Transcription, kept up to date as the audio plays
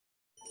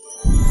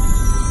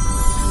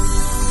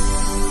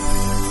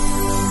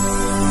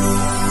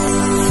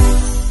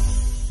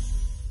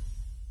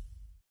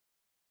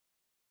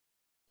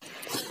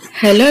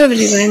Hello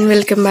everyone,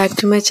 welcome back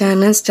to my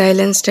channel Style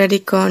and Study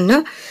Corner.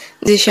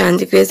 This is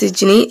SHANTHI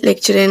IJJINI,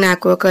 lecturer in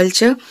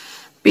Aquaculture,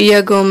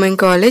 PA Government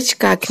College,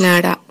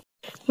 Kakinada.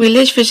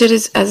 Village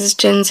Fisheries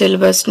Assistant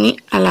syllabus ni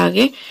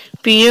alage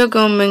PA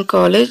Government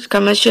College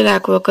Commercial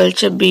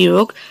Aquaculture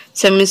BOC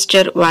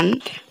Semester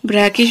 1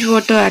 Brackish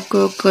Water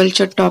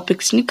Aquaculture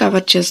topics ni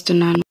cover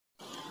చేస్తున్నాను.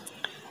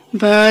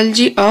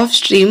 Biology of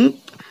Shrimp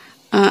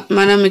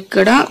మనం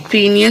ఇక్కడ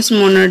Penis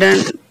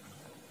monodon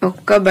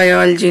ఒక్క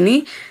బయాలజీని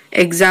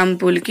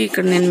example కి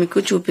ఇక్కడ నేను మీకు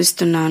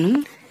చూపిస్తున్నాను.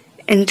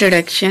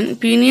 Introduction.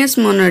 Penis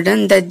monodon,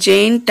 the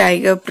giant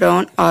tiger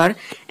prawn or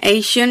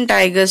Asian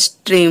tiger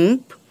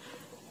shrimp,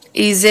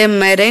 is a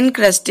marine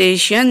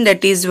crustacean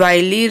that is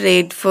widely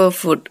reared for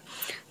food.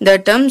 The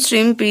term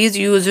shrimp is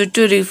used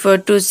to refer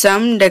to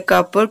some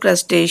decapod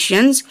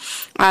crustaceans,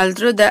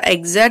 although the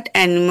exact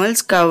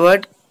animals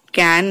covered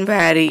can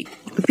vary.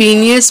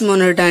 Penis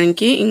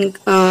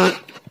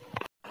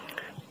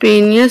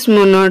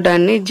monodon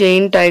ని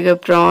Jain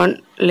tiger PRAN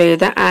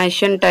లేదా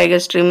Asian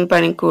tiger shrimp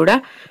అని కూడా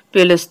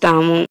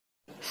పిలుస్తాము.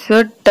 So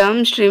term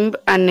shrimp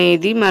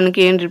అనేది మనకి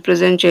ఏం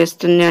represent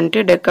చేస్తుంది అంటే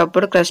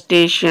డెకాపోడ్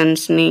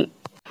క్రస్టేషియన్స్ ని.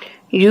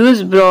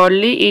 Use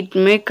Bradley it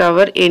may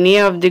cover any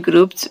of the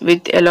groups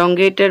with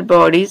elongated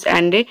bodies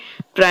and A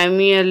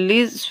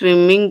primarily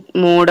swimming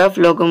mode of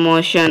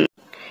locomotion.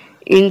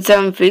 In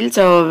some fields,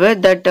 however,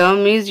 the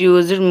term is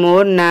used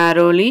more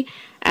narrowly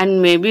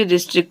and may be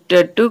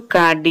restricted to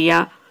cardia,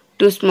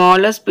 to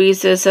smaller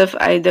species of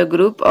either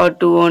group or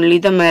to only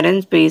the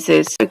marine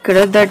species.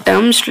 ikkada the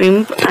term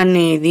shrimp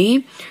అనేది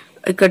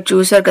ఇక్కడ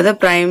చూసారు కదా,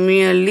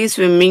 primary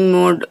swimming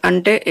mode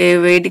అంటే ఏ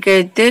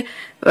వేటికైతే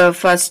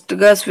first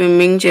గా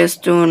swimming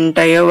చేస్తూ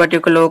ఉంటాయో వాటి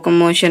యొక్క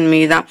లోకమోషన్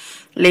మీద,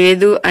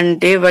 లేదు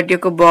అంటే వాటి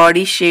యొక్క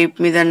బాడీ షేప్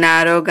మీద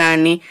నారో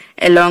కానీ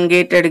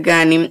ఎలాంగేటెడ్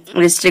కానీ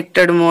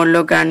రిస్ట్రిక్టెడ్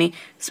మోడ్లో కానీ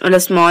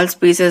స్మాల్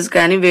స్పీసెస్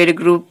కానీ వేరే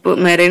గ్రూప్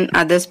మెరైన్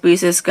అదర్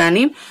స్పీసెస్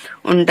కానీ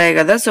ఉంటాయి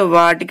కదా, సో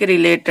వాటికి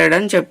రిలేటెడ్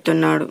అని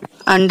చెప్తున్నాడు.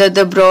 Under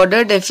the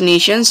broader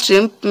definition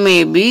shrimp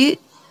may be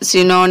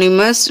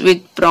synonymous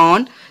with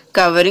prawn,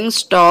 covering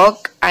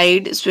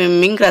stalk-eyed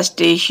swimming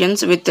crustaceans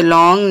with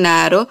long,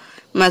 narrow,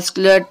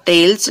 muscular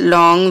tails,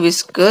 long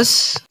whiskers,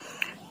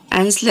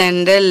 and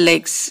slender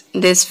legs.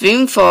 They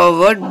swim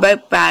forward by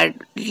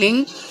paddling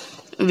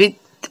with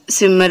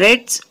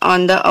serrates on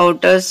the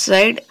outer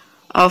side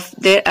of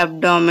their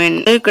abdomen.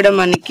 ఇక్కడ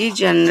మనకి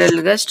general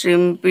గా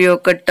shrimp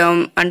యొక్క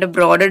term అంటే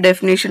broader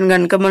definition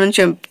కనుక మనం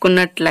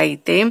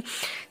చెప్పుకున్నట్లయితే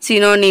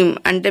synonym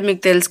అంటే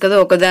మీకు తెలుసు కదా,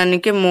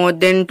 ఒకదానికి మోర్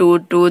దెన్ 2,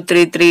 2,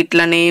 3, 3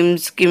 ఇట్లా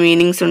నేమ్స్ కి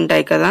మీనింగ్స్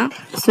ఉంటాయి కదా,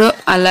 సో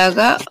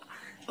అలాగా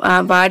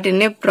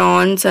వాటినే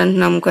ప్రాన్స్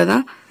అంటున్నాం కదా.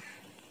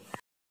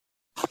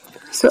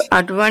 సో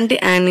అటువంటి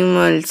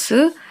యానిమల్స్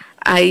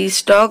ఐ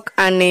స్టాక్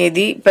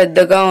అనేది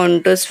పెద్దగా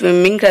ఉంటూ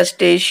స్విమ్మింగ్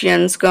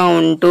క్రస్టేషియన్స్ గా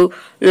ఉంటూ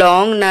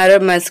లాంగ్ నారో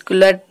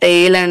మస్కులర్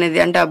టెయిల్ అనేది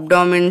అంటే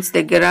అబ్డామిన్స్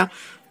దగ్గర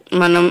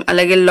మనం,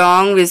 అలాగే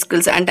లాంగ్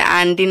విస్కిల్స్ అంటే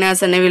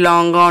యాంటీనాస్ అనేవి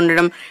లాంగ్ గా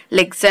ఉండడం,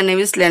 లెగ్స్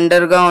అనేవి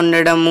స్లెండర్ గా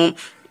ఉండడము,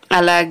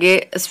 అలాగే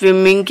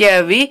స్విమ్మింగ్ కి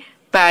అవి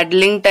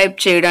ప్యాడ్లింగ్ టైప్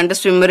చేయడం అంటే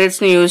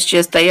స్విమ్మరేట్స్ ని యూజ్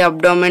చేస్తాయి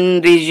అబ్డామిన్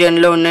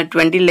రీజియన్ లో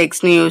ఉన్నటువంటి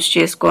లెగ్స్ ని యూజ్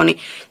చేసుకొని.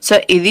 సో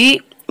ఇది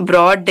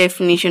బ్రాడ్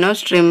డెఫినిషన్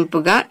ఆఫ్ స్ట్రింప్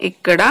గా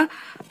ఇక్కడ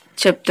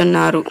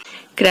చెప్తున్నారు.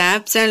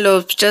 Crabs and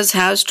lobsters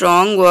have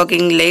strong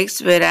walking legs,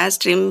 whereas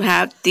shrimp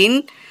have thin,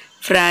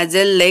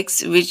 fragile legs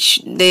which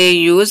they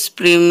use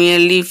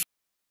primarily for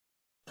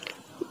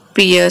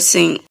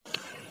piercing.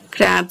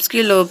 Crabs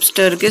కి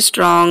lobster కి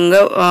స్ట్రాంగ్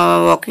గా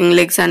వాకింగ్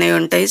లెగ్స్ అనేవి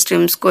ఉంటాయి,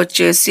 స్ట్రింప్స్ కి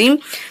వచ్చేసి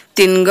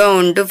థిన్ గా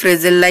ఉంటూ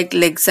ఫ్రెజిల్ లైక్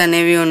లెగ్స్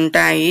అనేవి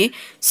ఉంటాయి.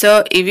 సో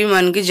ఇవి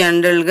మనకి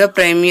జనరల్ గా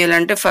ప్రైమియల్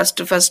అంటే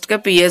ఫస్ట్ గా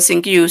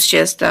పియర్సింగ్ కి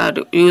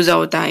యూజ్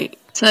అవుతాయి.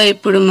 సో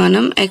ఇప్పుడు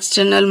మనం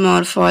ఎక్స్టర్నల్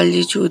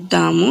మార్ఫాలజీ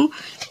చూద్దాము.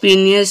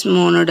 పీనియస్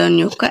మోనోడాన్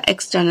యొక్క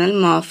external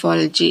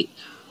morphology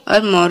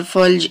are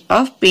morphology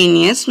of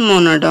Penaeus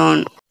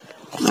monodon.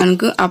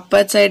 మనకు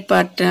అప్పర్ సైడ్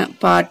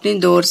పార్ట్ ని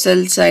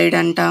డోర్సల్ సైడ్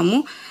అంటాము,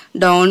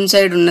 డౌన్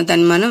సైడ్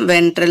ఉన్నదాన్ని మనం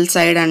వెంట్రల్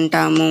సైడ్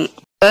అంటాము.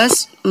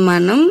 ఫస్ట్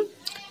మనం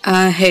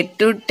హెడ్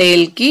టు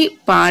టెయిల్ కి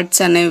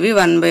పార్ట్స్ అనేవి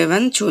 1 by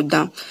 1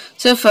 చూద్దాం.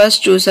 సో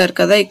ఫస్ట్ చూసారు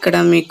కదా, ఇక్కడ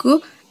మీకు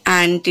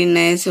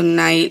యాంటీనేస్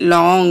ఉన్నాయి,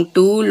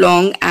 2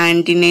 లాంగ్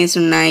యాంటీనేస్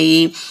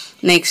ఉన్నాయి.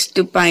 నెక్స్ట్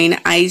పైన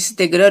ఐస్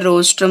దగ్గర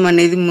రోస్ట్రమ్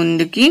అనేది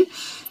ముందుకి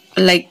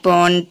లైక్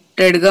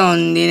పాయింటెడ్ గా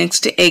ఉంది.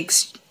 నెక్స్ట్ ఎగ్స్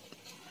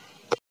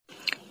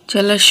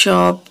చాలా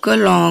షార్ప్ గా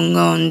లాంగ్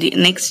గా ఉంది.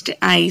 నెక్స్ట్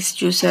ఐస్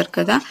చూసారు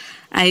కదా,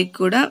 ఐ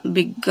కూడా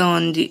బిగ్ గా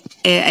ఉంది.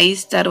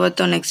 ఐస్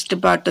తర్వాత నెక్స్ట్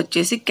పార్ట్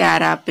వచ్చేసి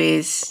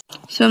క్యారాపేస్.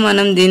 సో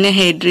మనం దీన్ని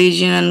హెడ్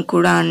రీజియన్ అని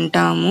కూడా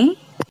అంటాము.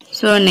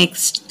 So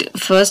next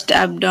first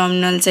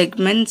abdominal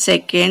segment,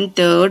 second,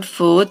 third,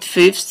 fourth,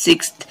 fifth,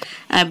 sixth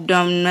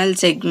abdominal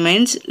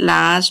segments,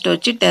 last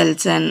వచ్చి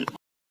టెల్సన్.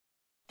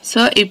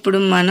 సో ఇప్పుడు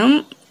మనం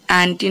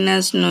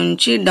యాంటీనస్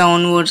నుంచి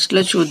డౌన్వర్డ్స్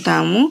లో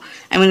చూద్దాము.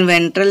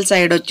 వెంట్రల్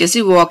సైడ్ వచ్చేసి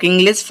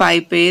వాకింగ్ లెగ్స్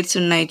 5 pairs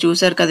ఉన్నాయి,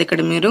 చూసారు కదా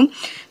ఇక్కడ మీరు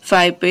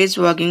 5 pairs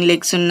వాకింగ్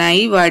లెగ్స్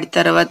ఉన్నాయి. వాటి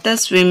తర్వాత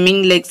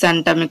స్విమ్మింగ్ లెగ్స్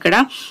అంటాం, ఇక్కడ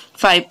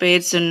 5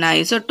 pairs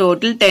ఉన్నాయి. So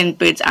total 10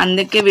 pairs.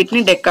 అందుకే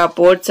వీటిని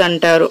డెకాపోడ్స్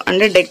అంటారు.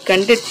 అంటే డెక్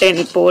అంటే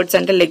 10, పోడ్స్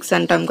అంటే లెగ్స్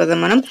అంటాం కదా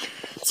మనం.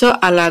 సో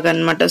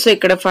అలాగనమాట. సో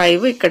ఇక్కడ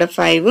 5, ఇక్కడ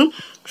 5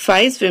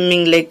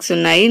 స్విమ్మింగ్ లెగ్స్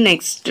ఉన్నాయి.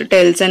 నెక్స్ట్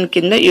టెల్స్ అండ్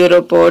కింద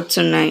యూరోపోడ్స్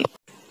ఉన్నాయి.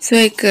 సో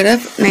ఇక్కడ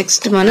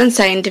నెక్స్ట్ మనం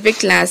సైంటిఫిక్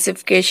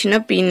క్లాసిఫికేషన్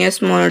ఆఫ్ పీనియస్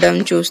మోనోడమ్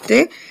చూస్తే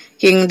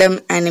Kingdom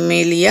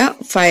Animalia,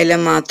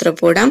 phylum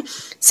Arthropoda,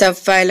 sub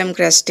phylum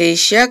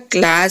క్రస్టేషియా,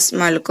 class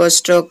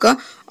మల్కోస్ట్రోకా,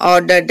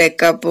 order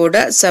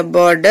డెకాపోడా, sub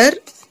order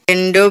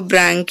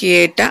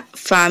ఎండోబ్రాంకియేటా,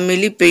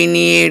 family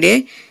పీనియేడే,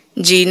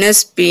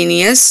 genus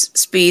Penaeus,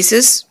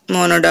 species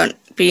monodon,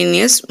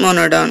 Penaeus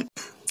monodon.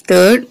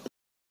 Third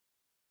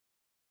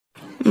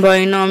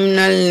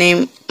binomial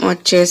name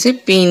వచ్చేసి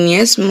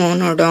Penaeus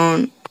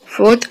monodon.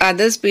 Fourth,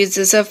 other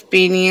species of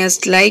Peneus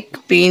like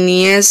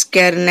Peneus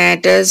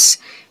carinatus,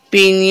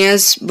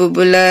 Peneus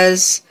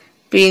bubulus,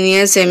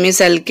 Peneus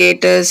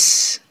hemisulcatus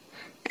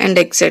and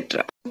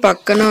etc.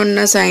 పక్కన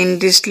ఉన్న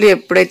సైంటిస్టులు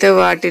ఎప్పుడైతే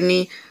వాటిని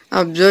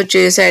observe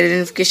చేసి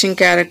identification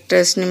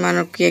క్యారెక్టర్స్ని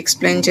మనకి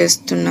explain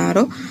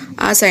చేస్తున్నారో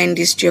ఆ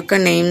సైంటిస్ట్ యొక్క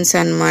నేమ్స్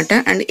అన్నమాట.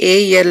 అండ్ ఏ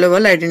ఇయర్లో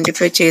వాళ్ళు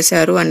ఐడెంటిఫై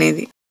చేశారు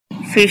అనేది.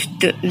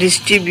 Fifth,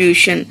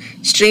 distribution.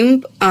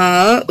 Shrimp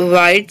are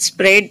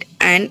widespread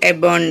and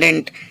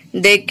abundant.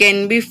 They can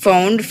be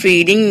found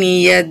feeding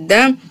near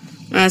the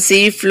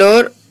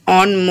seafloor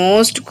on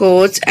most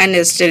coasts and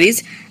estuaries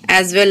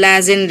as well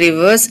as in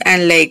rivers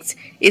and lakes.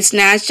 Its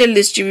natural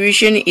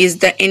distribution is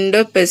the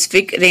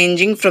Indo-Pacific,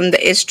 ranging from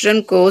the eastern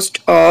coast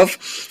of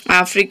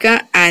Africa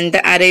and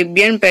the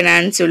Arabian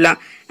Peninsula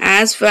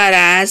as far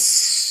as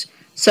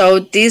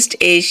Southeast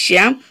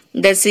Asia,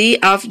 the Sea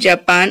of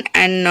Japan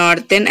and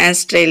Northern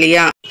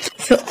Australia.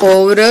 So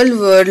overall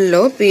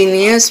వరల్డ్లో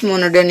Penaeus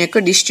monodon యొక్క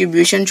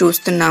distribution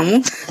చూస్తున్నాము.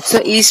 So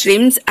ఈ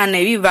shrimps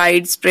అనేవి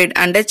wide spread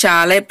అంటే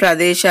చాలా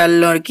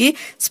ప్రదేశాల్లోకి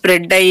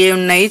spread అయ్యి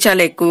ఉన్నాయి,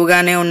 చాలా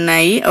ఎక్కువగానే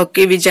ఉన్నాయి.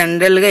 ఓకే, ఇవి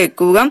జనరల్గా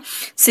ఎక్కువగా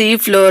సీ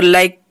ఫ్లోర్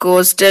లైక్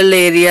కోస్టల్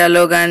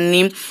ఏరియాలో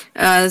కానీ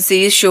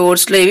సీ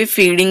షోర్స్లో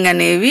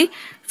ఇవి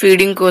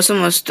ఫీడింగ్ కోసం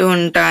వస్తూ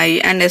ఉంటాయి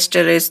అండ్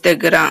ఎస్టరేస్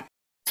దగ్గర.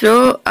 సో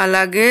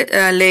అలాగే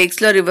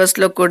లేక్స్లో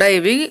రివర్స్లో కూడా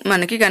ఇవి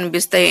మనకి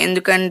కనిపిస్తాయి,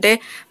 ఎందుకంటే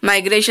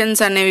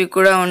మైగ్రేషన్స్ అనేవి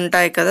కూడా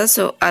ఉంటాయి కదా.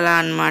 సో అలా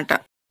అన్నమాట.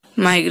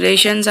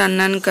 మైగ్రేషన్స్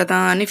అన్నాను కదా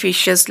అని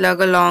ఫిషెస్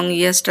లాగా లాంగ్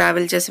ఇయర్స్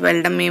ట్రావెల్ చేసి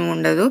వెళ్ళడం ఏమి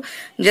ఉండదు.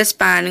 జస్ట్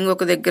స్పానింగ్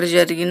ఒక దగ్గర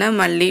జరిగిన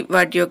మళ్ళీ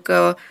వాటి యొక్క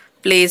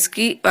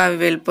ప్లేస్కి అవి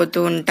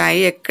వెళ్ళిపోతూ ఉంటాయి,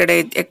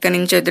 ఎక్కడి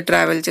నుంచి అయితే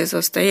ట్రావెల్ చేసి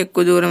వస్తాయి,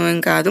 ఎక్కువ దూరం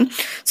ఏం కాదు.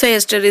 సో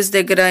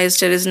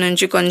ఎస్టరీస్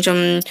నుంచి కొంచెం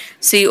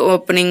సీ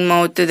ఓపెనింగ్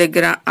మౌత్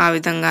దగ్గర ఆ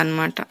విధంగా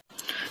అన్నమాట.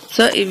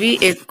 సో ఇవి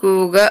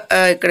ఎక్కువగా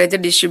ఎక్కడైతే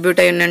డిస్ట్రిబ్యూట్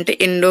అయి ఉన్నాయంటే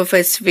Indo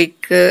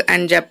Pacific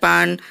and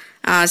Japan,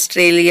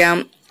 Australia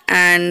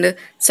and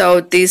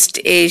south east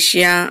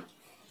Asia,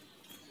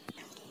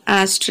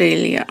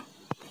 Australia.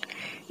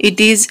 It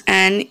is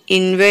an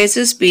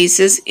invasive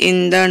species in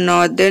the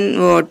northern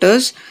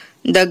waters,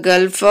 the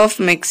Gulf of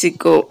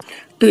Mexico.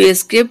 To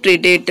escape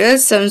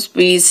predators, some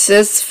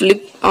species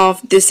flip off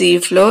the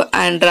seafloor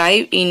and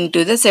dive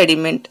into the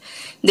sediment.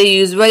 They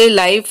usually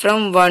live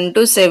from 1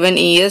 to 7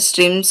 years.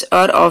 Shrimps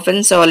are often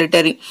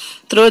solitary,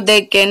 though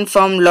they can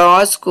form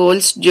large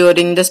schools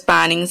during the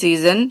spawning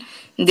season.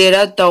 There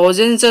are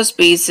thousands of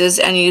species,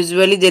 and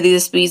usually there is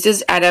a species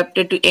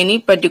adapted to any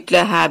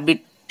particular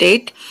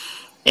habitat.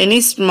 Any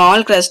small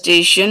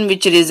crustacean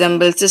which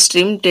resembles a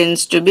shrimp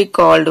tends to be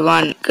called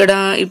one. ఇక్కడ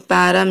ఈ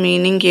పారా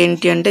meaning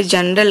ఏంటి అంటే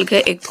జనరల్గా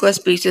ఎక్కువ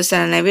species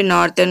అనేవి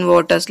northern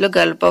వాటర్స్లో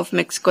Gulf of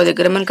Mexico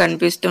దగ్గర మనకు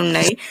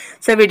కనిపిస్తున్నాయి.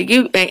 సో వీటికి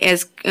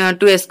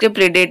టు ఎస్కేప్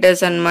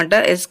ప్రెడేటర్స్ అనమాట.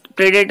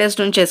 ప్రెడేటర్స్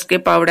నుంచి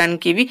ఎస్కేప్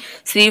అవడానికి ఇవి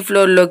సీ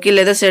ఫ్లోర్లోకి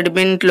లేదా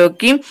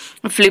సెడిమెంట్లోకి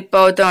ఫ్లిప్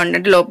అవుతూ ఉంటాయి,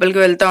 అంటే లోపలికి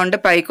వెళ్తూ ఉంటే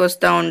పైకి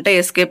వస్తూ ఉంటాయి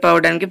ఎస్కేప్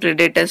అవడానికి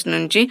ప్రెడేటర్స్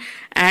నుంచి.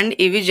 అండ్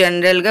ఇవి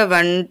జనరల్గా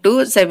 1 to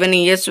 7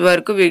 years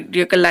వరకు వీటి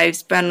యొక్క లైఫ్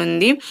స్పాన్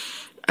ఉంది.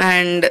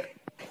 అండ్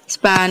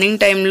స్పానింగ్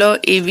టైంలో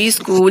ఇవి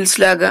స్కూల్స్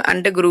లాగా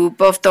అంటే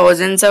group of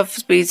thousands of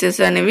species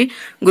అనేవి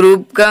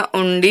గ్రూప్గా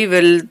ఉండి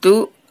వెళ్తూ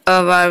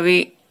అవి.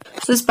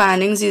 సో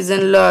స్పానింగ్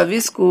సీజన్లో అవి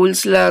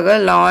స్కూల్స్ లాగా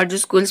లార్జ్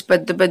స్కూల్స్,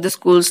 పెద్ద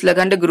స్కూల్స్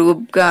లాగా అంటే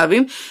గ్రూప్గా అవి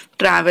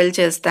ట్రావెల్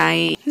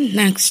చేస్తాయి.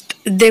 Next,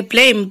 they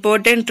play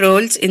important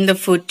roles in the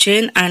food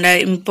chain and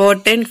are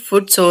important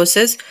food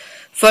sources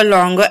for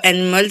longer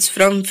animals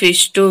from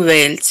fish to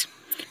whales.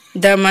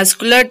 The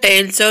muscular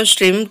tails of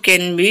shrimp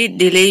can be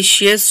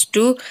delicious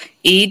to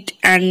eat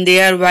and they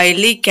are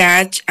widely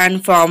catch and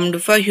farmed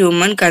for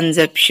human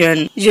consumption.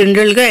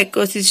 జనరల్గా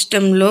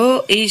ఎకోసిస్టంలో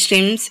ఈ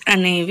shrimps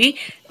అనేవి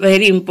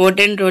very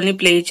important రోల్ని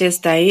play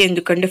చేస్తాయి,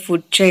 ఎందుకంటే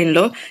food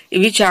చైన్లో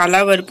ఇవి చాలా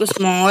వరకు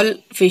small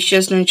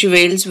fishes నుంచి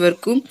Wales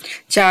వరకు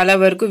చాలా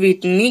వరకు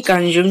వీటిని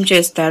కన్జ్యూమ్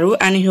చేస్తారు.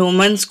 అండ్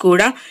హ్యూమన్స్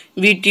కూడా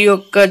వీటి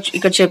యొక్క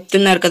ఇక్కడ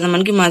చెప్తున్నారు కదా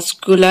మనకి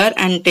మస్కులర్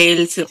అండ్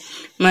టైల్స్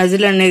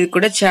మజిల్ అనేది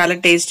కూడా చాలా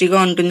టేస్టీగా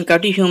ఉంటుంది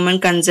కాబట్టి హ్యూమన్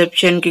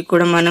కన్సెప్షన్కి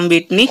కూడా మనం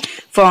వీటిని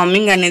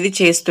ఫార్మింగ్ అనేది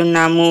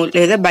చేస్తున్నాము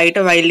లేదా బయట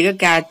వైల్డ్గా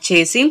క్యాచ్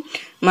చేసి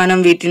మనం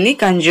వీటిని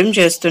కన్జ్యూమ్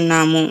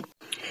చేస్తున్నాము.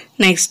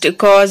 Next,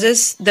 causes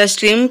the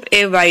shrimp a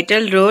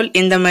vital role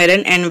in the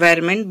marine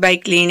environment by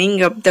cleaning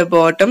up the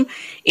bottom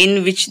in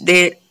which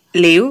they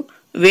live,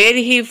 where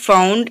he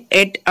found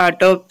at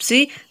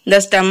autopsy the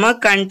stomach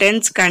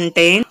contents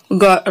contain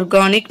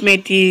organic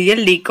material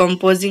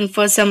decomposing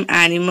for some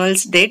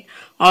animals that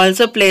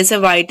also plays a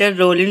vital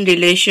role in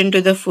relation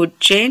to the food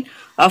chain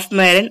of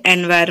marine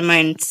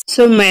environments.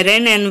 So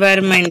marine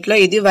environment లో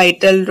ఇది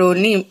vital role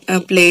ని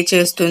play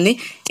చేస్తుంది.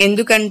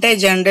 ఎందుకంటే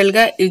general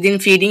గా దీని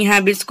feeding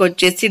habits కి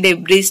వచ్చేసి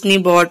debris ని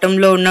బాటమ్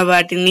లో ఉన్న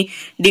వాటిని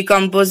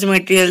డికంపోజ్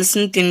మెటీరియల్స్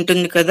ని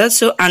తింటుంది కదా.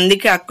 సో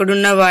అందుకే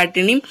అక్కడున్న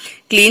వాటిని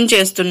క్లీన్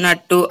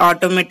చేస్తున్నట్టు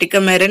ఆటోమేటిక్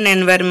గా మెరైన్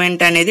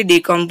ఎన్వైరన్మెంట్ అనేది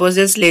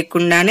డికంపోజెస్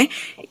లేకుండానే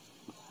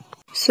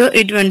సో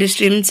ఇటువంటి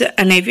స్ట్రీమ్స్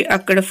అనేవి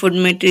అక్కడ ఫుడ్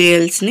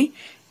మెటీరియల్స్ ని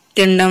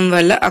తినడం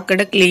వల్ల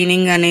అక్కడ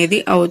క్లీనింగ్ అనేది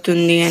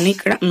అవుతుంది అని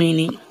ఇక్కడ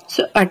మీనింగ్.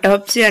 సో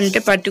అటాప్సీ అంటే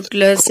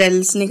పర్టికులర్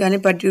సెల్స్ ని కానీ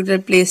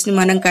పర్టికులర్ ప్లేస్ ని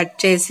మనం కట్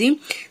చేసి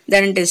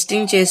దాన్ని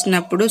టెస్టింగ్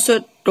చేసినప్పుడు సో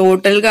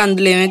టోటల్ గా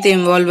అందులో ఏమైతే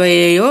ఇన్వాల్వ్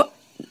అయ్యాయో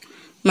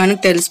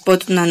మనకు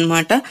తెలిసిపోతుంది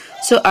అనమాట.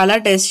 సో అలా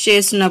టెస్ట్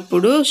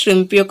చేసినప్పుడు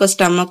ష్రింప్ యొక్క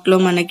స్టమక్ లో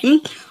మనకి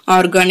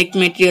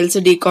ఆర్గానిక్ మెటీరియల్స్,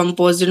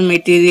 డీకంపోజ్డ్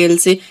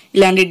మెటీరియల్స్,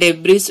 ఇలాంటి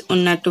డెబ్రీస్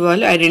ఉన్నట్టు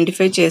వాళ్ళు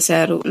ఐడెంటిఫై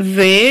చేశారు.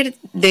 Wear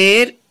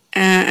there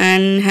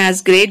and has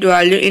great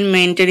value in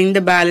maintaining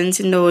the balance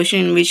in the ocean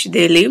in which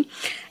they live,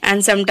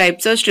 and some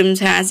types of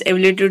shrimps has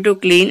ability to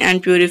clean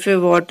and purify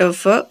water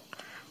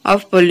of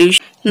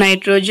pollution,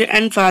 nitrogen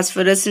and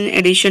phosphorus in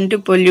addition to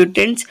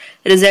pollutants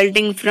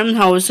resulting from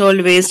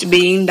household waste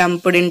being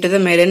dumped into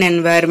the marine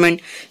environment.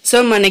 So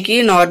మనకి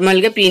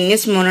normal గా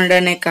Penaeus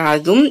మోనోడానే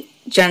కాదు,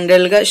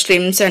 general గా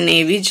స్ట్రిమ్స్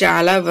అనేవి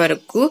చాలా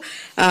వరకు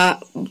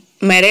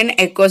marine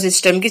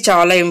ecosystem కి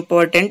చాలా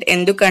important.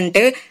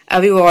 ఎందుకంటే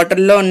అవి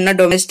వాటర్ లో ఉన్న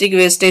డొమెస్టిక్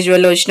వేస్టేజ్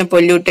వల్ల వచ్చిన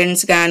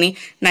పొల్యూటెంట్స్ కానీ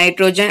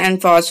nitrogen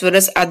and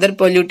phosphorus other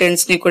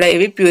pollutants ని కూడా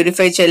ఇవి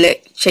ప్యూరిఫై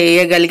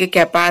చేయగలిగే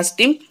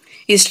కెపాసిటీ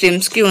ఈ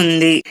స్ట్రిమ్స్ కి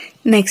ఉంది.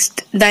 Next,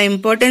 the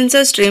importance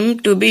of stream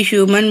to be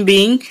human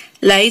being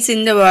lies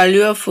in the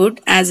value of food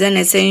as an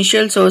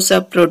essential source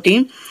of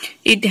protein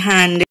it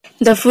handles.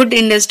 The food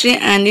industry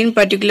and in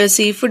particular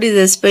seafood is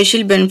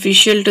especially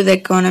beneficial to the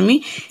economy.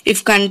 If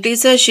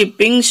countries are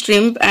shipping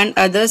shrimp and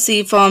other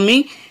sea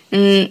farming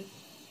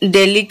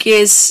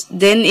delicacies,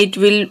 then it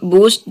will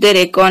boost their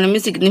economy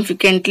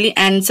significantly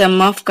and some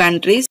of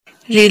countries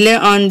rely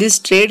on this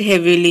trade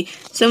heavily.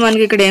 So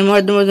మనకి ఇక్కడ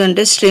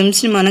ఏమర్థమవుతుందంటే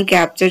స్ట్రిమ్స్ ని మనం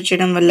capture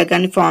చేయడం వల్ల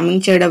కానీ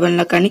farming చేయడం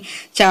వల్ల కానీ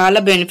చాలా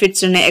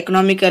బెనిఫిట్స్ ఉన్నాయి,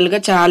 ఎకనామికల్ గా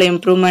చాలా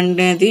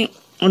ఇంప్రూవ్మెంట్ అనేది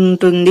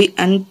ఉంటుంది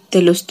అని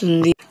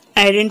తెలుస్తుంది.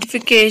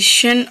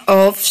 Identification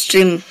of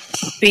stream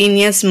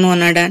Penaeus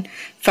monodon.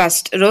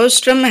 First,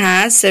 rostrum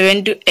has 7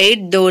 to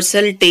 8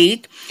 dorsal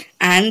teeth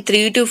and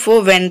 3 to 4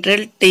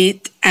 ventral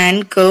teeth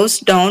and curves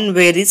down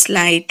very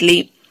slightly.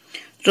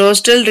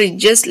 Rostral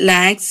ridges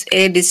lacks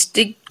a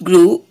distinct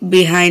groove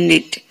behind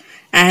it,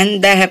 and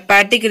the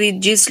hepatic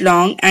ridge is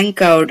long and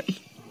curved.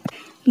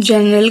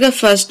 General గా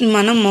first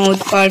మనం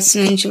mouth parts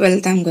నుంచి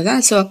వెళ్తాం కదా.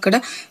 So అక్కడ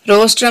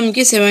రోస్ట్రమ్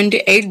కి 7 to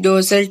 8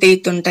 dorsal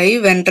teeth ఉంటాయి,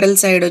 ventral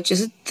side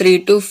వచ్చేసి 3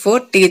 to 4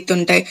 teeth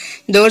ఉంటాయి.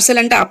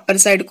 డోర్సల్ అంటే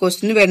అప్పర్ సైడ్ కి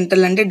వస్తుంది,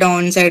 వెంట్రల్ అంటే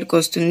డౌన్ సైడ్ కి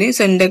వస్తుంది.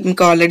 సో ఇందాక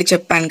మీకు ఆల్రెడీ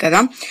చెప్పాను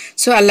కదా.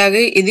 సో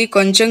అలాగే ఇది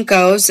కొంచెం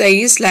కర్వ్స్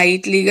అయ్యి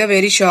స్లైట్లీగా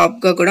వెరీ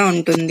షార్ప్ గా కూడా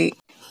ఉంటుంది.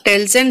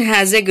 Telson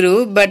has a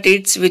groove but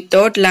it's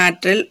without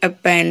lateral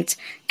appends.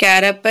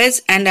 Carapace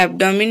and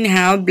abdomen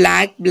have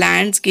black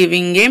bands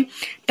giving a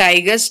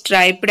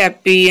tiger-striped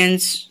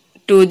appearance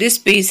to the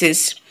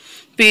species.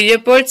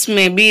 Periopods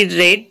may be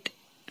red.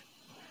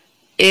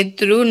 A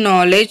thorough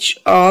knowledge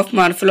of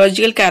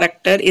morphological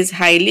character is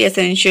highly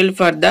essential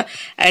for the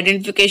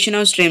identification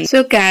of shrimps. So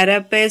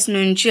carapace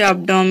నుంచి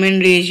abdomen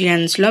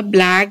regions లో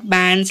black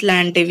bands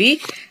లాంటివి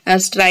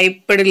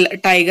striped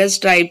tiger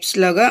stripes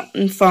లాగా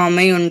form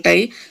అయి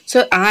ఉంటాయి. So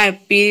ఆ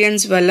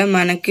appearance వల్ల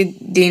మనకి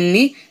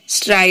దీన్ని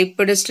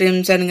స్ట్రైప్డ్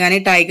స్ట్రిమ్స్ అని కానీ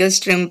టైగర్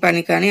స్ట్రింప్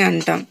అని కానీ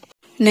అంటాం.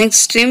 Next,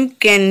 shrimp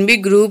can be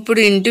grouped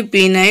into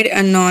penide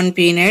and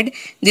non-penide.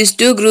 These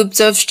two groups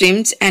of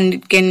shrimps and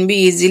it can be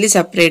easily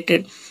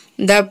separated.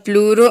 The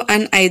pleuro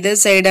on either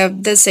side of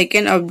the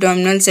second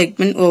abdominal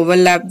segment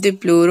overlap the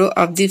pleuro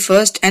of the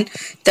first and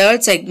third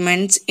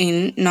segments in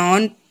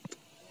non-pennates,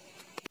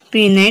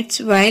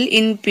 while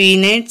in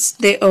pennates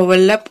they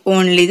overlap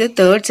only the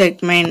third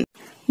segment.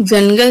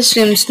 General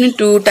స్ట్రిమ్స్ ని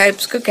 2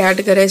 types గా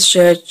categorise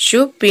చేయొచ్చు,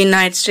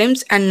 పీనాయిడ్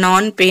స్ట్రిమ్స్ and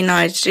non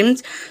పీనాయిడ్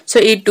స్ట్రిమ్స్. So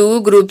ఈ 2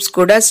 groups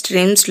కూడా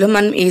స్ట్రిమ్స్ లో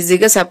మనం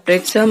ఈజీగా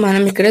separate. So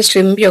మనం ఇక్కడ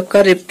స్ట్రిమ్ప్ యొక్క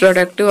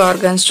రిప్రొడక్టివ్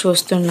ఆర్గన్స్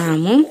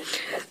చూస్తున్నాము,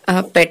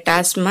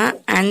 పెటాస్మా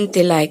అండ్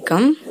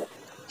థిలైకమ్.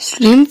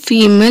 స్ట్రిమ్ప్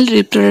ఫీమేల్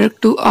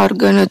రిప్రొడక్టివ్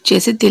ఆర్గన్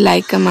వచ్చేసి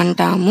థిలైకమ్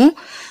అంటాము,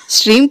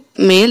 స్ట్రిమ్ప్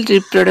మేల్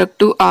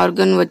రిప్రొడక్టివ్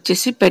ఆర్గన్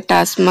వచ్చేసి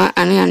పెటాస్మా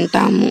అని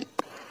అంటాము.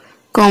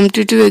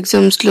 కాంపిటేటివ్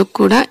ఎగ్జామ్స్ లో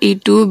కూడా ఈ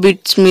 2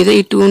 బిట్స్ మీద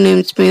ఈ 2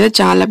 నేమ్స్ మీద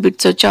చాలా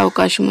బిట్స్ వచ్చే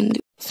అవకాశం ఉంది.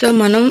 సో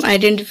మనం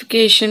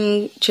ఐడెంటిఫికేషన్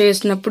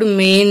చేసినప్పుడు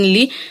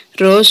మెయిన్లీ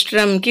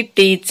రోస్ట్రమ్ కి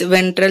teeth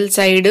ventral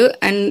side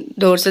and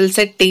dorsal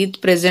side teeth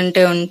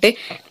present ఉంటే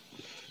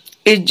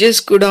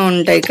రిడ్జెస్ కూడా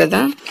ఉంటాయి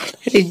కదా,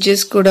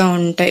 రిడ్జెస్ కూడా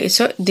ఉంటాయి.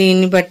 సో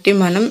దీన్ని బట్టి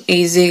మనం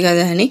ఈజీగా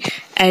దాన్ని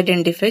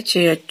ఐడెంటిఫై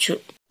చేయొచ్చు.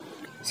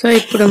 సో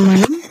ఇప్పుడు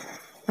మనం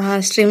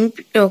స్ట్రింప్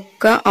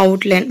యొక్క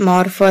అవుట్లైన్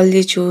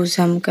మార్ఫాలజీ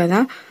చూసాం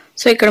కదా.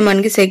 సో ఇక్కడ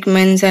మనకి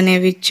సెగ్మెంట్స్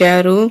అనేవి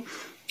ఇచ్చారు.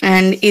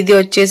 అండ్ ఇది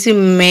వచ్చేసి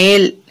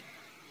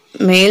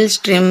మేల్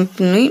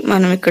స్ట్రింప్ని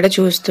మనం ఇక్కడ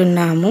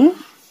చూస్తున్నాము.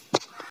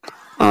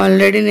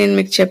 ఆల్రెడీ నేను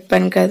మీకు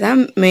చెప్పాను కదా,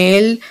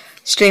 మేల్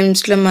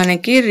స్ట్రింప్స్లో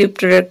మనకి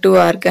రీప్రొడక్టివ్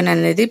ఆర్గన్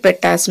అనేది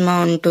పెటాస్మా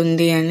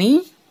ఉంటుంది అని.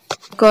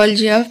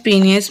 Ecology of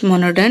Penis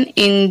monodon.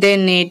 In their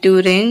native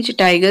range,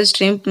 tiger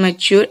shrimp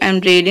mature and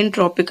breed in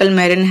tropical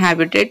marine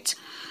habitats.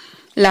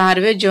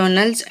 Larvae,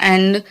 juveniles,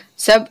 and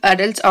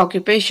sub-adults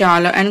occupy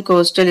shallow and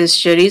coastal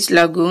estuaries,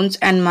 lagoons,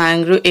 and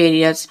mangrove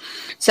areas.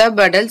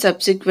 Sub-adults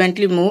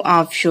subsequently move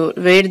offshore,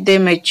 where they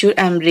mature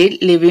and breed,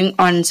 living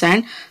on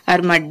sand or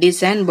muddy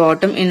sand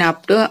bottom in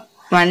up to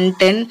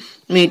 110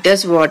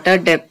 meters water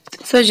depth.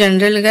 So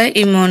జనరల్గా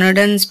ఈ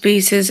మోనోడన్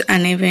species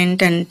అనేవి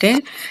ఏంటంటే,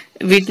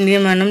 వీటిని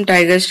మనం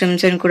tiger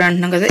స్ట్రింప్స్ అని కూడా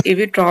అంటున్నాం కదా,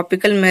 ఇవి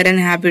ట్రాపికల్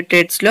మెరైన్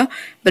హ్యాబిటేట్స్లో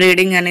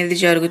బ్రీడింగ్ అనేది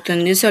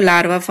జరుగుతుంది. So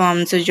larva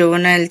forms,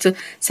 juveniles,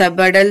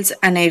 sub adults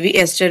అనేవి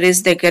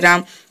ఎస్టరీస్ దగ్గర,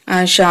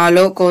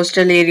 షాలో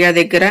కోస్టల్ ఏరియా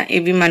దగ్గర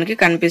ఇవి మనకి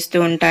కనిపిస్తూ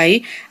ఉంటాయి.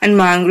 అండ్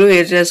మాంగ్రూవ్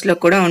ఏరియాస్లో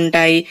కూడా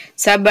ఉంటాయి.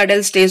 సబ్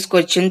అడల్ట్ స్టేజ్కి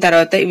వచ్చిన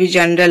తర్వాత ఇవి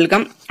జనరల్గా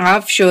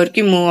ఆఫ్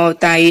షోర్కి మూవ్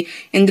అవుతాయి.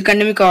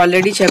 ఎందుకంటే మీకు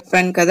ఆల్రెడీ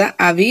చెప్పాను కదా,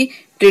 అవి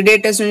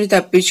ప్రిడేటర్స్ నుంచి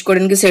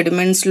తప్పించుకోవడానికి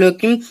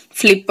సెడిమెంట్స్లోకి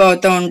ఫ్లిప్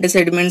అవుతూ ఉంటాయి,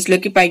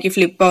 సెడిమెంట్స్లోకి పైకి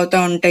ఫ్లిప్ అవుతూ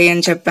ఉంటాయి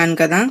అని చెప్పాను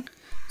కదా.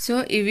 సో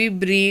ఇవి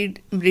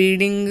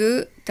బ్రీడింగ్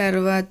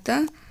తర్వాత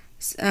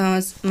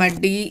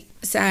మడ్డీ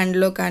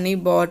శాండ్లో కానీ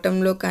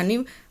బాటంలో కానీ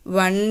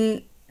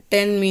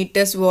 110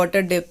 meters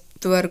వాటర్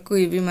డెప్త్ వరకు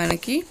ఇవి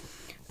మనకి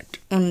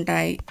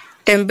ఉంటాయి.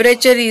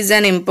 Temperature is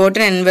an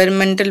important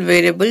environmental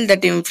variable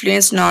that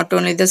influences not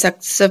only the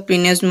success of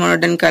penis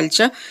monodon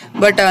culture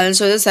but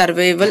also the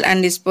survival and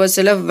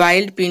dispersal of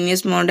wild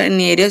penis monodon in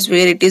areas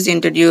where it is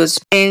introduced.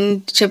 ఏం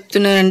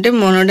చెప్తున్నారంటే,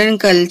 మోనోడన్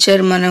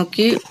culture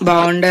మనకి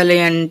బాగుండాలి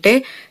అంటే,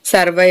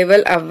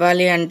 survival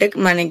అవ్వాలి అంటే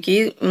మనకి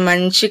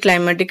మంచి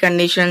climatic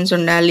conditions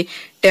ఉండాలి.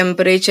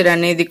 టెంపరేచర్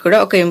అనేది కూడా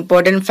ఒక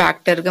ఇంపార్టెంట్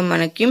ఫ్యాక్టర్గా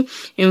మనకి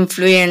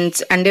ఇన్ఫ్లుయెన్స్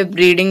అంటే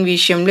బ్రీడింగ్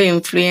విషయంలో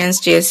ఇన్ఫ్లుయెన్స్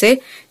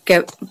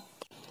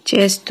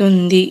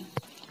చేస్తుంది.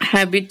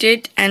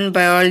 Habitat and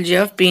biology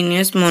of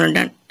Penaeus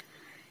మోనోడన్.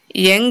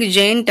 Young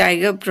giant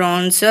tiger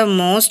prawns are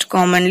most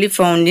commonly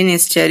found in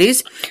estuaries,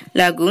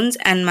 lagoons,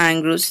 and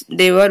mangroves.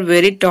 They were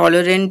very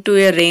tolerant to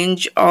a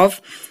range of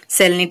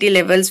salinity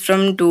levels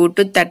from 2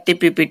 to 30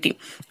 ppt.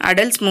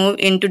 Adults move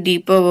into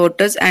deeper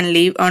waters and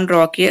live on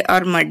rocky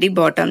or muddy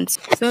bottoms.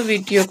 So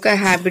వీటి యొక్క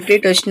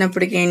habitat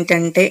వచ్చినప్పటికి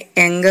ఏంటంటే,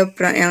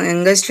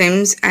 younger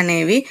స్ట్రిమ్స్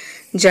అనేవి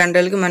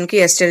జనరల్గా మనకి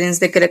ఎస్టరీన్స్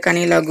దగ్గర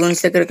కానీ, lagoons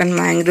దగ్గర కానీ,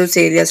 మ్యాంగ్రోవ్స్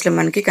ఏరియాస్లో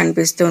మనకి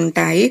కనిపిస్తూ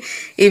ఉంటాయి.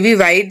 ఇవి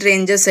wide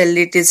range of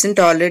సెలినిటీస్ని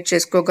tolerate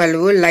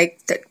చేసుకోగలవు. Like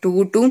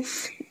 2 to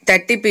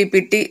 30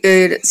 ppt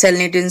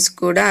సెలినిటీస్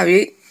కూడా అవి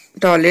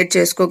టాలరేట్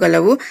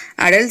చేసుకోగలవు.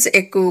 అడల్ట్స్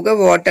ఎక్కువగా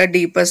వాటర్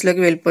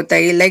డీపర్స్లోకి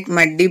వెళ్ళిపోతాయి. లైక్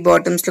మడ్డీ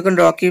బాటమ్స్లో కానీ,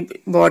 రాకీ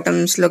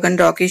బాటమ్స్లో కానీ,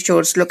 రాకీ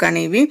షోర్స్లో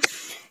కానీ ఇవి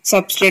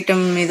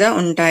సబ్స్ట్రేటమ్ మీద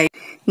ఉంటాయి.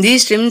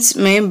 These shrimps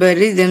may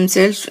bury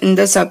themselves in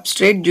the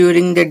substrate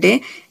during the day,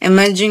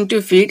 emerging to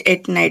feed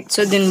at night.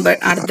 So దీని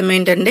అర్థం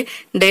ఏంటంటే,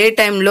 డే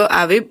టైంలో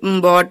అవి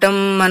బాటమ్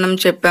మనం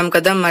చెప్పాం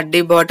కదా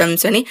మడ్డీ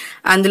బాటమ్స్ అని,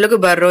 అందులోకి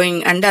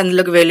బర్రోయింగ్ అంటే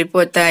అందులోకి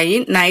వెళ్ళిపోతాయి.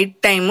 నైట్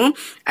టైము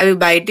అవి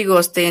బయటికి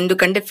వస్తాయి,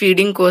 ఎందుకంటే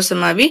ఫీడింగ్ కోసం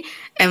అవి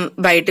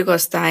బయటికి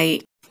వస్తాయి.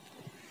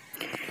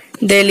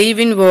 They live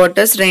in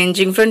waters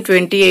ranging from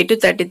 28 to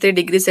 33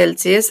 degrees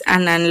Celsius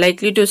and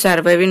unlikely to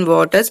survive in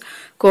waters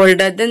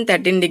colder than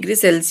 13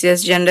 degrees Celsius.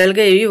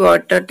 జనరల్గా ఇవి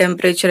వాటర్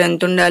టెంపరేచర్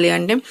ఎంత ఉండాలి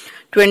అంటే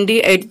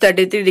 28 to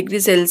 33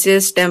 degrees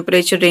Celsius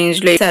టెంపరేచర్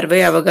రేంజ్లో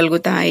survive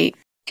అవ్వగలుగుతాయి.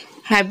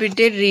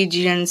 Habitat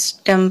regions: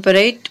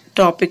 temperate,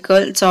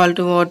 tropical,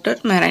 saltwater,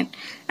 marine.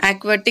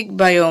 Aquatic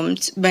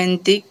biomes: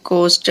 benthic,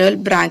 coastal,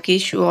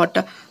 brackish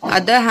water.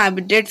 Other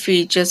habitat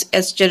features: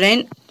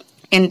 estuarine,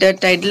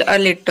 intertidal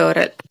are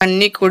littoral.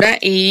 అన్నీ కూడా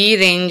ఈ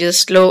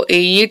రేంజెస్లో,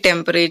 ఈ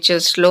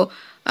టెంపరేచర్స్లో,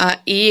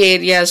 ఈ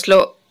ఏరియాస్లో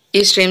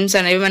ఈ స్ట్రీమ్స్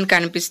అనేవి మనకు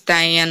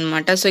కనిపిస్తాయి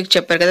అన్నమాట. సో ఇక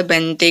చెప్పారు కదా,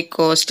 బెంతిక్,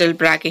 కోస్టల్,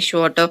 బ్రాకిష్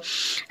వాటర్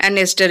అండ్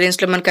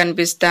ఎస్టరీన్స్లో మనకు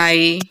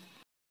కనిపిస్తాయి.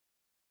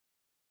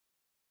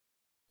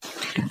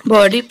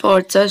 Body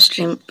parts of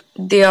shrimp.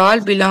 They all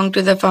belong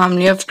to the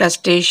family of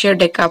Crustacea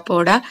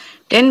decapoda,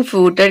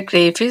 10-footed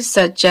crayfish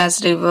such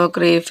as river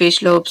crayfish,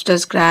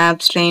 lobsters,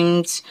 crabs,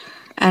 shrimps,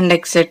 and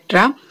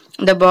etc.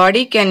 The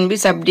body can be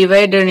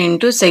subdivided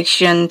into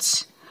sections: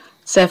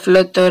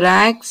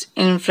 cephalothorax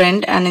in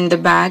front and in the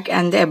back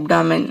and the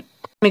abdomen.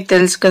 మీకు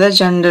తెలుసు కదా,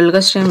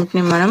 జనరల్గా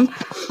స్ట్రింప్ని మనం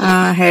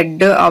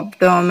head,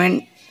 abdomen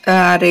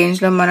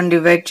రేంజ్లో మనం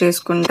divide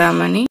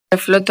చేసుకుంటామని.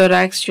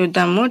 cephalothorax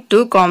చూద్దాము.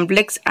 2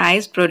 complex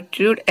eyes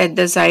protrude at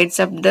the sides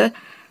of the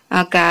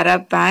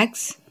carapax.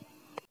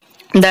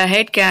 The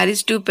head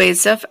carries 2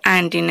 pairs of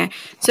antennae.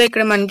 So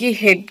ఇక్కడ మనకి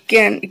హెడ్కి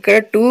ఇక్కడ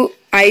 2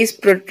 ఐస్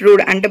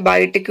ప్రొట్రూడ్ అంటే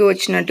బయటికి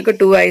వచ్చినట్టుగా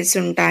 2 ఐస్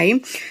ఉంటాయి.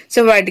 సో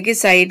వాటికి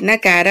సైడ్న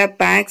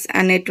క్యారాపాక్స్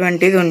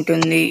అనేటువంటిది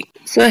ఉంటుంది.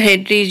 So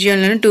head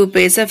రీజియన్లో 2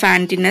 pairs of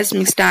antennas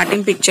మీకు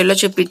స్టార్టింగ్ పిక్చర్లో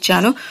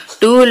చూపించాను,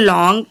 2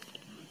 long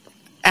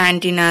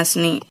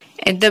antennas-ని.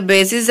 At the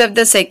basis of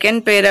the second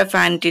pair of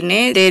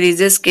antennae, there is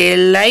a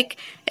scale-like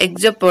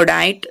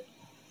exopodite,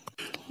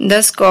 the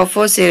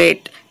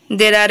scaphocerate.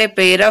 there are a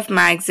pair of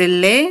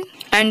maxillae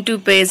and 2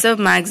 pairs of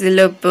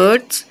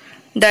maxillopods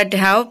that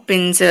have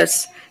pincers.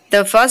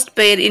 The first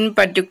pair in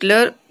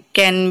particular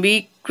can be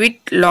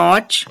quite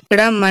large.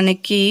 ఇక్కడ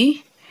మనకి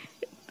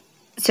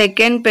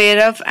second pair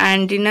of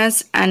antennas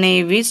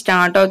అనేవి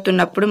start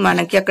అవుతున్నప్పుడు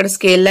మనకి అక్కడ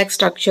scale like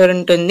structure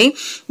ఉంటుంది,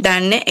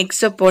 దాన్నే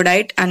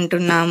ఎక్సోపోడైట్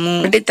అంటున్నాము.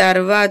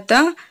 తర్వాత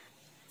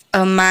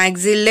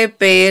మ్యాక్సిల్లే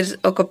పేర్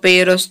ఒక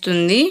పేర్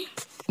వస్తుంది.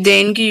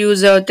 దేనికి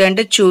యూజ్ అవుతాయి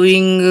అంటే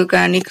చూయింగ్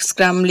కానీ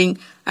స్క్రమ్లింగ్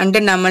అంటే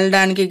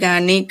నమలడానికి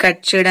కానీ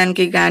కట్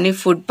చేయడానికి కానీ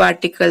ఫుడ్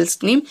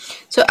పార్టికల్స్ని,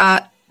 సో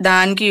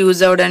దానికి యూజ్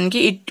అవడానికి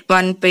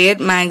 1 పేర్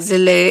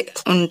మ్యాక్సిల్లే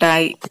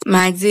ఉంటాయి.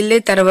 మ్యాక్సిల్లే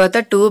తర్వాత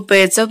 2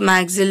 pairs ఆఫ్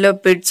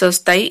మ్యాక్సిల్లోపిడ్స్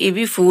వస్తాయి.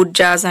 ఇవి ఫుడ్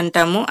జాస్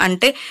అంటాము,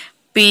 అంటే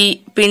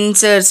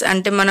పిన్సర్స్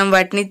అంటే మనం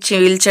వాటిని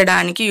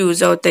చీల్చడానికి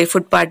యూజ్ అవుతాయి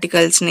ఫుడ్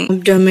పార్టికల్స్ ని.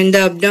 Abdomen.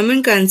 The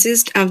abdomen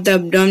consist of the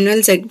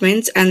abdominal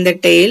segments and the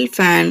tail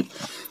fan.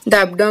 The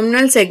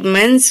abdominal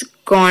segments,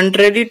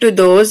 contrary to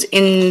those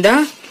in the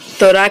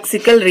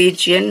thoracical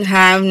region,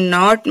 have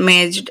not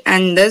merged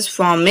and thus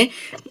form a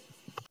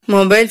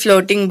mobile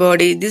floating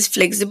body. This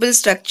flexible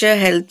structure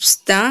helps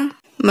the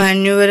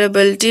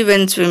maneuverability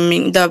when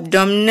swimming. The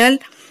abdominal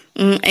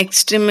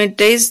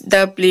extremities,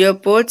 the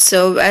pleopods,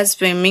 serve as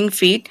swimming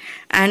feet,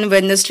 and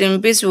when the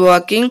shrimp is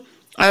walking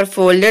are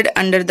folded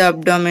under the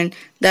abdomen.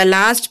 The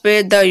last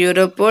pair, the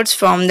uropods,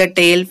 form the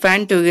tail fan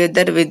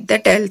together with the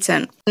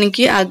telson.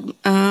 మనకి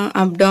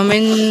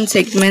abdomen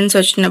segments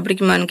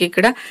వచ్చినప్పటికి మనకి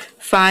ఇక్కడ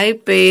 5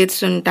 pairs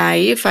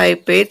ఉంటాయి, 5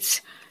 pairs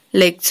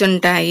legs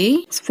ఉంటాయి,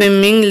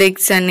 swimming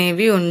legs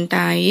అనేవి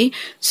ఉంటాయి.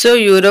 So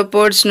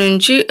యూరోపోడ్స్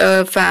నుంచి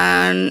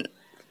fan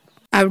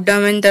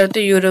abdomen తర్వాత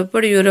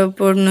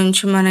యూరోపోడ్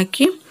నుంచి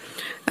మనకి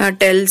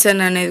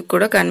టెల్సన్ అనేది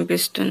కూడా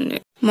కనిపిస్తుంది.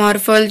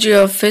 Morphology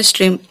of a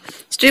shrimp.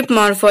 Shrimp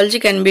morphology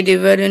can be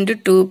divided into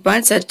 2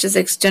 parts such as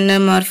external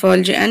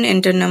morphology and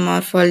internal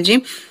morphology.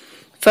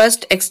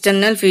 First,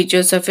 external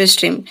features of a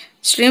shrimp.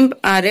 Shrimp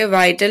are a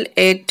vital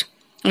yet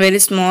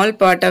very small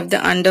part of the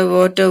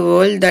underwater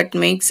world that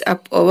makes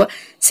up over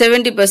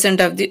 70%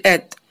 of the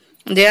earth.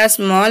 They are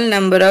small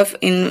number of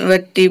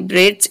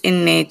invertebrates in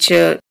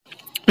nature.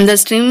 The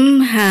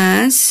shrimp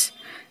has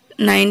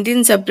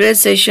 19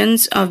 separate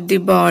sections of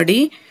the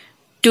body.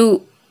 2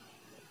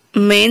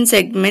 main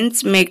segments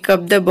make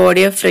up the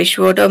body of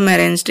freshwater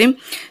marine shrimp.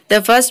 The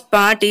first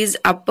part is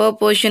upper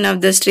portion of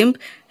the shrimp,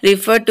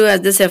 referred to as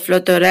the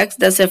cephalothorax.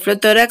 The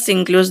cephalothorax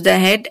includes the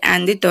head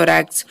and the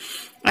thorax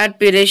or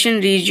peration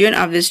region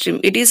of the shrimp.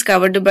 It is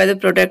covered by the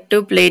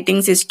protective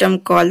plating system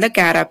called the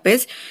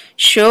carapace.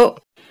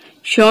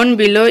 Shown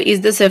below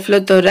is the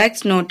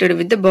cephalothorax noted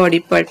with the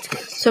body parts.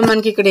 So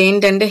మనకి ఇక్కడ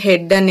ఏంటంటే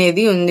head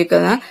అనేది ఉంది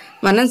కదా,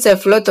 మనం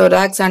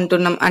సెఫ్లోథోరాక్స్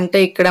అంటున్నాం. అంటే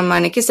ఇక్కడ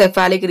మనకి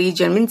cephalic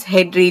region means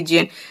head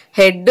region,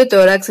 head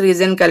థోరాక్స్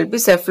region కలిపి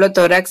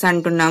సెఫ్లోథోరాక్స్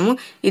అంటున్నాము.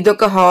 ఇది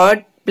ఒక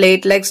హార్డ్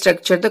ప్లేట్ లైక్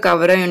స్ట్రక్చర్ తో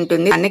కవర్ అయి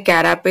ఉంటుంది, అన్ని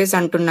క్యారాపేస్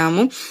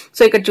అంటున్నాము.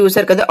 సో ఇక్కడ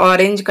చూసారు కదా,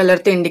 ఆరెంజ్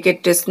కలర్ తో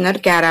ఇండికేట్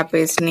చేస్తున్నారు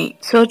క్యారాపేస్ ని.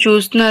 సో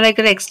చూస్తున్నారా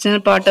ఇక్కడ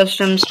ఎక్స్టర్నల్ పార్ట్ ఆఫ్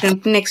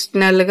స్ట్రింప్ ని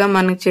ఎక్స్టర్నల్ గా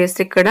మనకి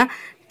చేస్తే ఇక్కడ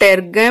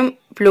టెర్గమ్,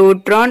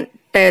 ప్లూట్రాన్,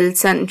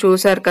 టెల్సన్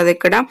చూసారు కదా,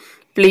 ఇక్కడ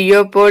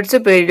ప్లియోపోడ్స్,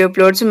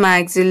 పెరియోప్లోడ్స్,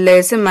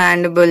 మ్యాక్సిల్లేస్,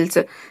 మ్యాండిబుల్స్.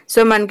 సో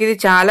మనకి ఇది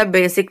చాలా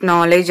బేసిక్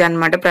నాలెడ్జ్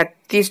అన్నమాట,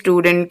 ప్రతి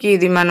స్టూడెంట్ కి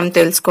ఇది మనం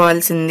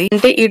తెలుసుకోవాల్సింది.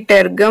 అంటే ఈ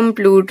టెర్గమ్,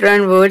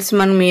 ప్లూట్రాన్ వర్డ్స్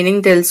మన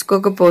మీనింగ్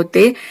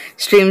తెలుసుకోకపోతే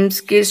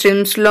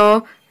స్ట్రిమ్స్ లో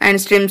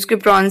అండ్ స్ట్రిమ్స్ కి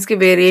ప్రాన్స్ కి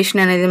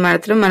వేరియేషన్ అనేది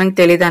మాత్రం మనకు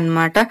తెలియదు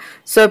అనమాట.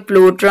 సో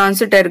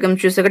ప్లూట్రాన్స్,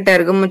 టెర్గమ్ చూసాక,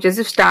 టెర్గమ్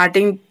వచ్చేసి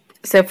స్టార్టింగ్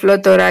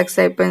సెఫ్లోథోరాక్స్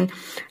అయిపోయింది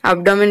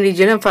అబ్డోమిన్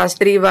రీజియన్,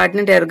 ఫస్ట్ 3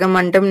 వాటిని టెర్గమ్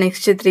అంటాం,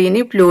 నెక్స్ట్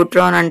 3ని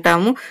ప్లూట్రాన్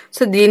అంటాము.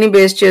 సో దీన్ని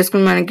బేస్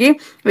చేసుకుని మనకి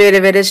వేరే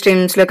వేరే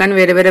స్ట్రిమ్స్ లో కానీ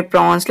వేరే వేరే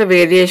ప్రాన్స్ లో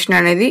వేరియేషన్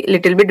అనేది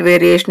లిటిల్ బిట్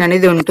వేరియేషన్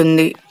అనేది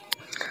ఉంటుంది.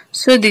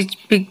 So the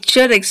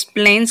picture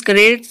explains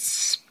great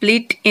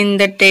split in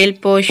the tail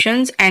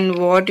portions and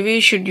what we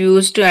should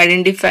use to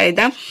identify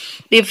the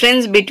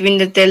difference between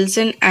the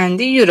టెల్సన్ and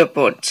the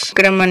యూరోపోడ్స్.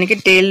 ఇక్కడ మనకి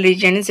టెయిల్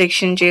రీజియన్ ని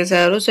సెక్షన్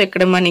చేశారు. So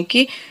ఇక్కడ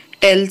మనకి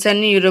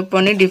టెల్సన్,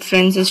 యూరోపోడ్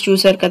differences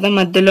చూసారు కదా,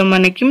 మధ్యలో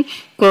మనకి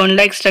కోన్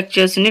లైక్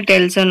స్ట్రక్చర్స్ ని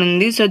టెల్సన్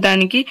ఉంది. సో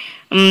దానికి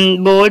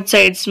బోత్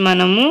సైడ్స్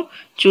మనము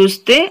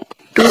చూస్తే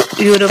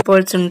 2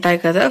 యూరోపోడ్స్ ఉంటాయి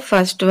కదా,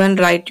 first one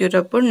right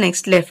యూరోపోడ్,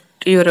 next left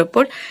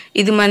యూరోపోడ్.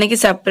 ఇది మనకి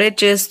సపరేట్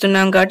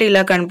చేస్తున్నాం కాబట్టి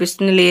ఇలా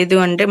కనిపిస్తుంది, లేదు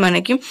అంటే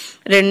మనకి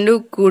 2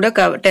 కూడా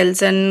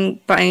టెల్సన్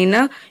పైన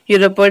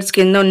యూరోపోడ్స్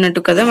కింద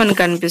ఉన్నట్టు కదా మనకు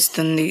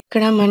కనిపిస్తుంది.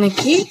 ఇక్కడ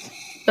మనకి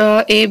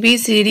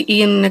ABCDE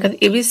ఉన్నాయి కదా,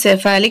 ఇవి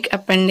సెఫాలిక్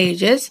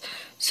అపెండేజెస్.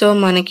 సో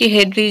మనకి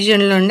హెడ్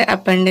రీజియన్ లో ఉండే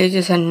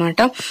అపెండేజెస్ అన్నమాట.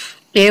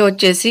 ఏ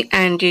వచ్చేసి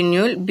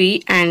యాంటీన్యూల్, B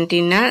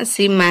antenna,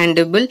 C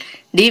mandible,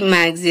 D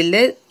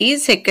మ్యాక్సిల్లర్, ఈ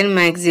సెకండ్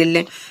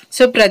మ్యాక్సిల్లర్.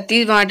 సో ప్రతి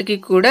వాటికి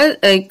కూడా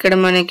ఇక్కడ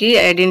మనకి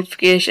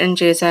ఐడెంటిఫికేషన్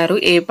చేశారు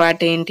ఏ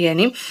పార్ట్ ఏంటి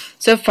అని.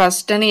 సో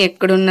ఫస్ట్ అని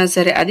ఎక్కడున్నా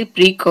సరే అది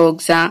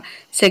ప్రీకోక్సా,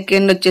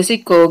 సెకండ్ వచ్చేసి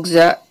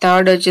కోక్సా,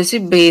 థర్డ్ వచ్చేసి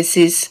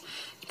బేసిస్,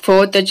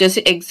 ఫోర్త్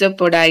వచ్చేసి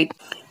ఎగ్జోపోడైట్,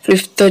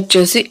 ఫిఫ్త్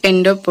వచ్చేసి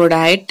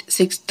ఎండోపోడైట్,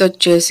 సిక్స్త్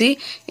వచ్చేసి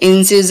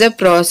ఇన్సిజర్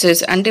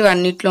ప్రాసెస్, అంటే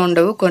ఇవన్నిట్లో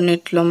ఉండవు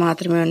కొన్నిట్లో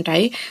మాత్రమే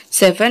ఉంటాయి.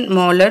 7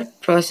 మోలర్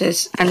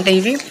ప్రాసెస్, అంటే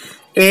ఇవి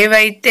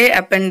ఏవైతే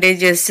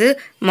అపెండేజెస్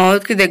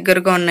మౌత్ కి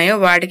దగ్గరగా ఉన్నాయో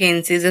వాటికి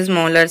ఇన్సిజర్స్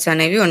మోలర్స్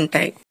అనేవి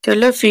ఉంటాయి.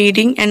 చలో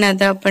ఫీడింగ్ అండ్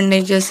అదర్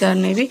అపెండేజెస్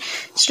అనేవి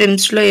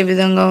స్ట్రిమ్స్ లో ఏ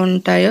విధంగా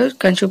ఉంటాయో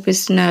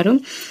చూపిస్తున్నారు.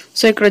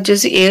 సో ఇక్కడ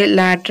వచ్చేసి ఏ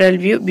లాటరల్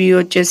వ్యూ, బి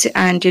వచ్చేసి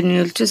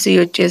యాంటీన్యూల్స్, సి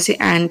వచ్చేసి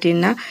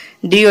యాంటీనా,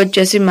 డి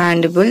వచ్చేసి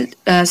మ్యాండిబుల్,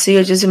 సి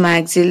వచ్చేసి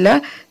మ్యాక్సిల్లా,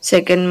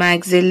 సెకండ్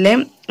మ్యాక్సిల్లే,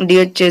 డి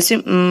వచ్చేసి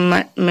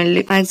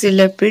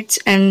maxillipeds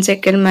and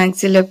second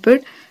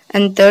maxilliped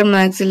and third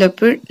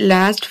maxilliped,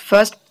 last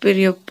first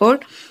periopod,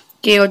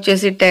 కే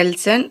వచ్చేసి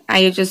టెల్సన్, ఐ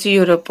వచ్చేసి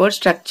యూరోపోడ్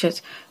స్ట్రక్చర్స్.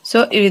 సో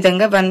ఈ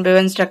విధంగా 1 by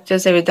 1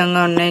 స్ట్రక్చర్స్ ఏ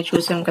విధంగా ఉన్నాయో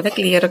చూసాం కదా,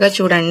 క్లియర్ గా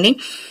చూడండి.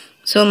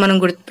 సో మనం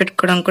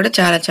గుర్తుపెట్టుకోవడం కూడా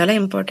చాలా చాలా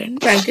important.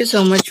 Thank you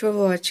so much for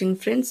watching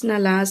friends. నా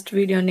లాస్ట్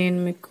వీడియో నేను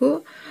మీకు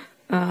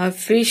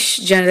ఫిష్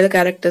జనరల్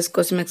క్యారెక్టర్స్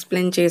కోసం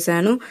ఎక్స్ప్లెయిన్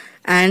చేశాను.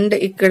 అండ్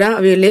ఇక్కడ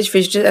విలేజ్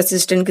ఫిష్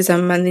అసిస్టెంట్ కి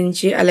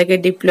సంబంధించి, అలాగే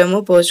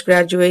diploma, post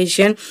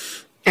graduation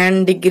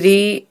and degree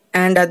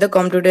and other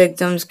competitive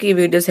exams కి ఈ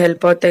వీడియోస్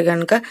హెల్ప్ అవుతాయి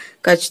కనుక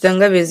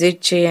ఖచ్చితంగా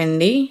విజిట్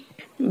చేయండి.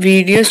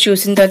 వీడియోస్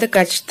చూసిన తర్వాత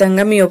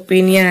ఖచ్చితంగా మీ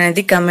ఒపీనియన్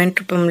అనేది కమెంట్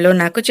రూపంలో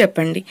నాకు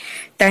చెప్పండి.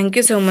 Thank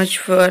you so much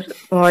for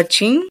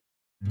watching.